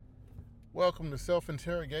Welcome to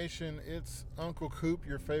Self-Interrogation. It's Uncle Coop,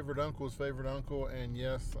 your favorite uncle's favorite uncle. And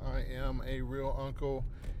yes, I am a real uncle.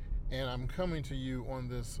 And I'm coming to you on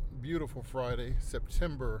this beautiful Friday,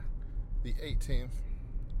 September the 18th.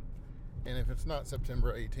 And if it's not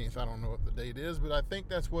September 18th, I don't know what the date is, but I think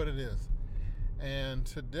that's what it is. And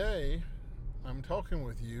today, I'm talking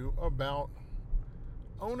with you about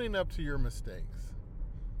owning up to your mistakes.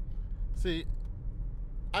 See,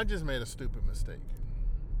 I just made a stupid mistake.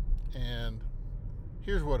 And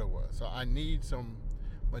here's what it was. So I need some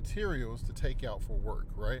materials to take out for work,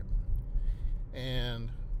 right? And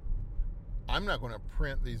I'm not going to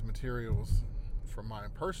print these materials from my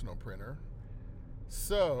personal printer.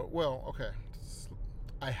 So,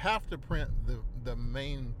 I have to print the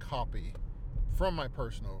main copy from my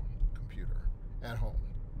personal computer at home.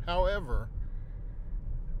 However,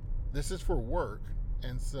 this is for work,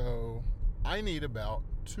 and so I need about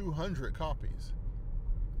 200 copies.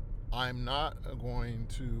 I'm not going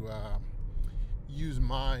to use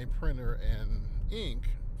my printer and ink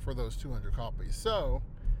for those 200 copies. So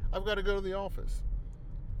I've got to go to the office.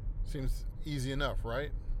 Seems easy enough,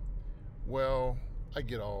 right? Well, I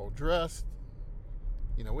get all dressed.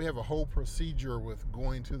 You know, we have a whole procedure with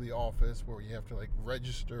going to the office where you have to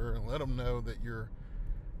register and let them know that you're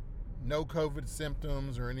no COVID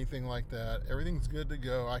symptoms or anything like that. Everything's good to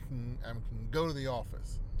go. I can go to the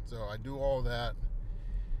office. So I do all that.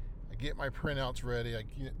 I get my printouts ready, I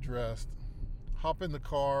get dressed, hop in the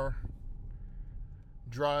car,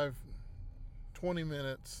 drive 20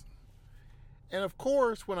 minutes. And of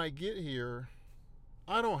course, when I get here,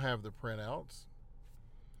 I don't have the printouts.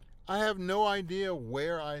 I have no idea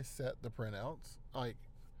where I set the printouts.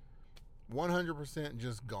 100%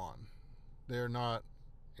 just gone. They're not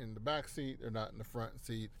in the back seat, they're not in the front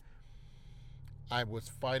seat. I was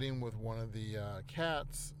fighting with one of the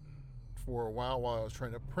cats for a while I was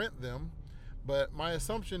trying to print them, but my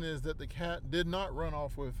assumption is that the cat did not run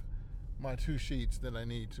off with my 2 sheets that I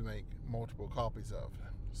need to make multiple copies of.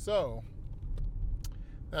 So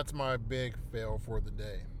that's my big fail for the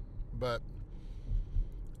day. But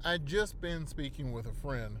I'd just been speaking with a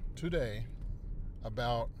friend today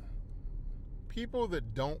about people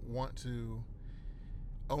that don't want to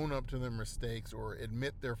own up to their mistakes or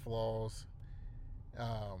admit their flaws,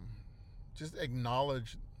 just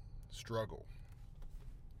acknowledge struggle.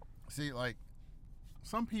 See,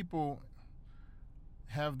 some people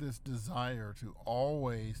have this desire to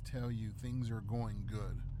always tell you things are going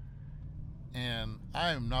good, and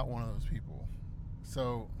I am not one of those people.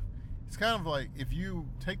 So it's kind of like, if you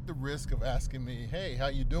take the risk of asking me, hey, how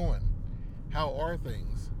you doing, how are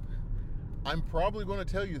things, I'm probably going to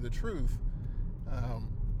tell you the truth.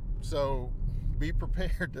 So be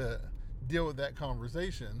prepared to deal with that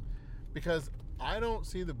conversation, because I don't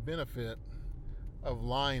see the benefit of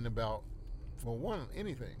lying about,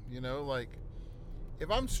 anything. If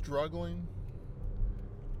I'm struggling,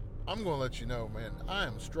 I'm going to let you know, man, I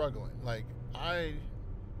am struggling. I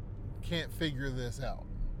can't figure this out.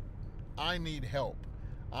 I need help.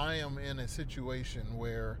 I am in a situation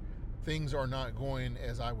where things are not going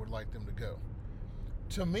as I would like them to go.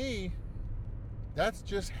 To me, that's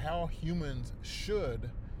just how humans should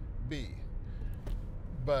be.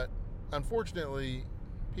 But unfortunately,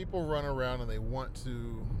 people run around and they want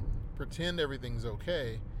to pretend everything's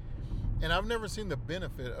okay. And I've never seen the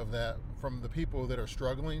benefit of that from the people that are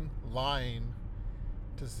struggling, lying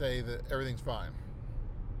to say that everything's fine.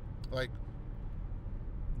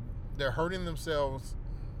 They're hurting themselves.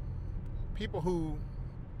 People who,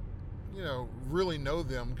 really know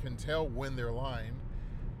them can tell when they're lying.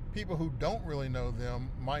 People who don't really know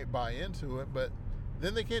them might buy into it, but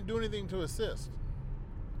then they can't do anything to assist.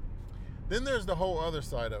 Then there's the whole other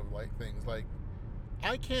side of things.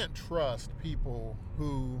 I can't trust people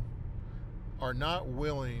who are not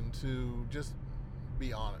willing to just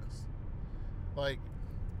be honest.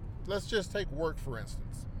 Let's just take work, for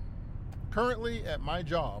instance. Currently at my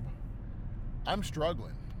job, I'm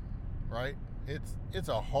struggling, right? It's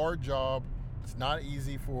a hard job. It's not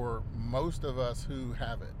easy for most of us who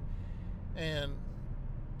have it. And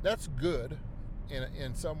that's good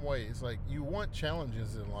in some ways. You want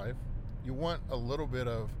challenges in life. You want a little bit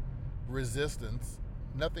of resistance.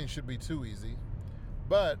 Nothing should be too easy.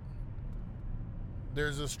 But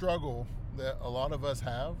there's a struggle that a lot of us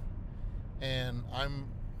have. And I'm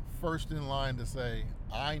first in line to say,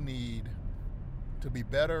 I need to be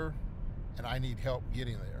better and I need help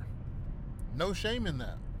getting there. No shame in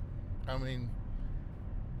that.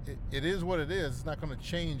 It is what it is. It's not going to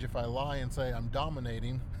change if I lie and say I'm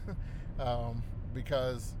dominating,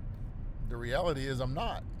 because the reality is I'm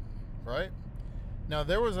not, right? Now,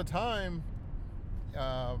 there was a time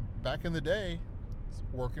back in the day,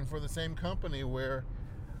 working for the same company where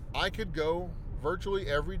I could go virtually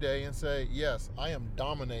every day and say, yes, I am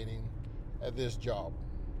dominating at this job.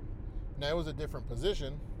 Now, it was a different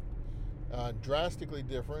position, drastically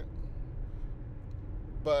different,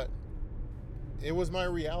 but it was my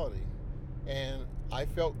reality. And I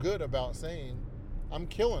felt good about saying, I'm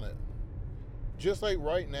killing it. Just like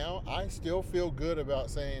right now, I still feel good about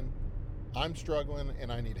saying, I'm struggling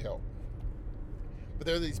and I need help. But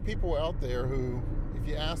there are these people out there who, if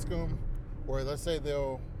you ask them, or let's say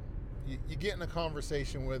you get in a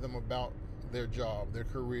conversation with them about their job, their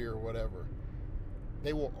career, whatever,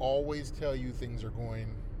 they will always tell you things are going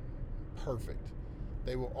perfect.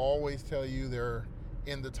 They will always tell you they're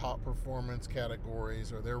in the top performance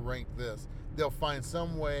categories or they're ranked this. They'll find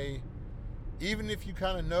some way, even if you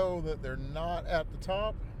kind of know that they're not at the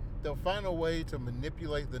top, they'll find a way to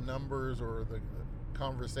manipulate the numbers or the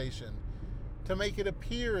conversation to make it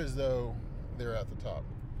appear as though they're at the top.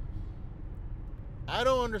 I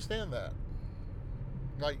don't understand that.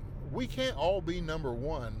 Like, we can't all be number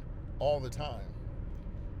one all the time.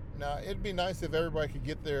 Now, it'd be nice if everybody could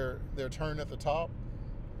get their turn at the top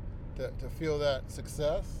to feel that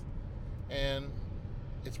success. And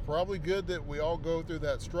it's probably good that we all go through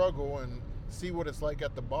that struggle and see what it's like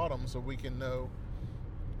at the bottom so we can know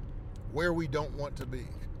where we don't want to be,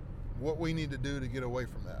 what we need to do to get away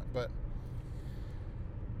from that. But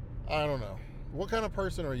I don't know. What kind of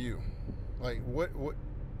person are you? Like,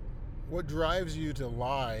 what drives you to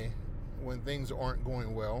lie when things aren't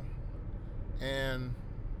going well? And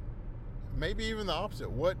maybe even the opposite.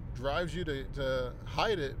 What drives you to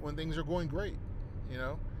hide it when things are going great? You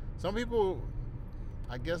know, some people,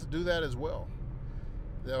 I guess, do that as well.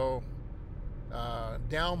 They'll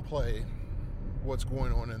downplay what's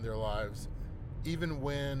going on in their lives, even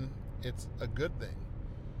when it's a good thing.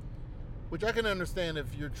 Which I can understand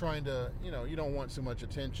if you're trying to, you don't want too much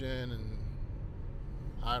attention, and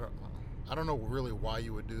I don't know really why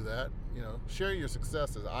you would do that. Share your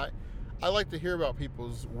successes. I like to hear about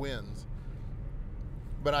people's wins,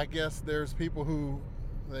 but I guess there's people who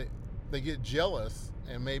they get jealous,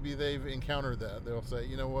 and maybe they've encountered that. They'll say,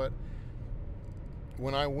 you know what?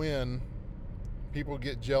 When I win, people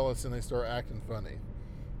get jealous and they start acting funny.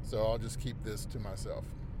 So I'll just keep this to myself.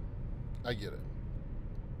 I get it.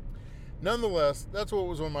 Nonetheless, that's what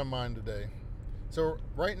was on my mind today. So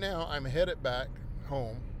right now, I'm headed back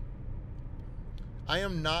home. I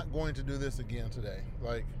am not going to do this again today.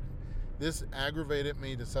 Like, this aggravated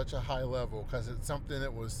me to such a high level because it's something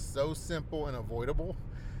that was so simple and avoidable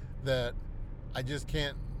that I just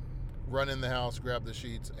can't run in the house, grab the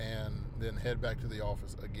sheets, and then head back to the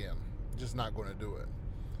office again. Just not going to do it.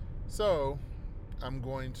 So I'm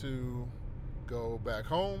going to go back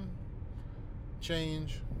home,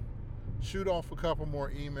 change, shoot off a couple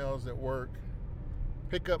more emails at work,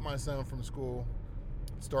 pick up my son from school,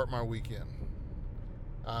 start my weekend.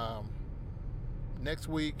 Next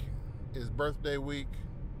week is birthday week,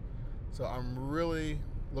 so I'm really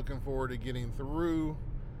looking forward to getting through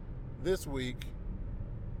this week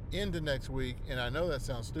into next week. And I know that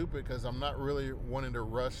sounds stupid because I'm not really wanting to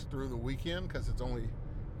rush through the weekend because it's only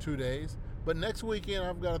 2 days. But next weekend,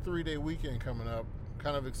 I've got a 3-day weekend coming up.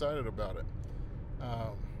 Kind of excited about it.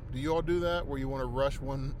 Do you all do that where you want to rush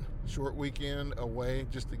one short weekend away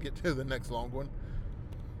just to get to the next long one?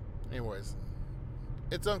 Anyways,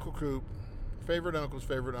 it's Uncle Coop, favorite uncle's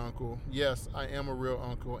favorite uncle. Yes, I am a real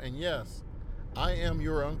uncle. And yes, I am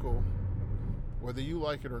your uncle, whether you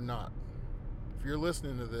like it or not. If you're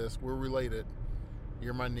listening to this, we're related.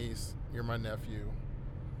 You're my niece. You're my nephew.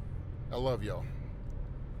 I love y'all.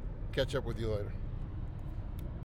 Catch up with you later.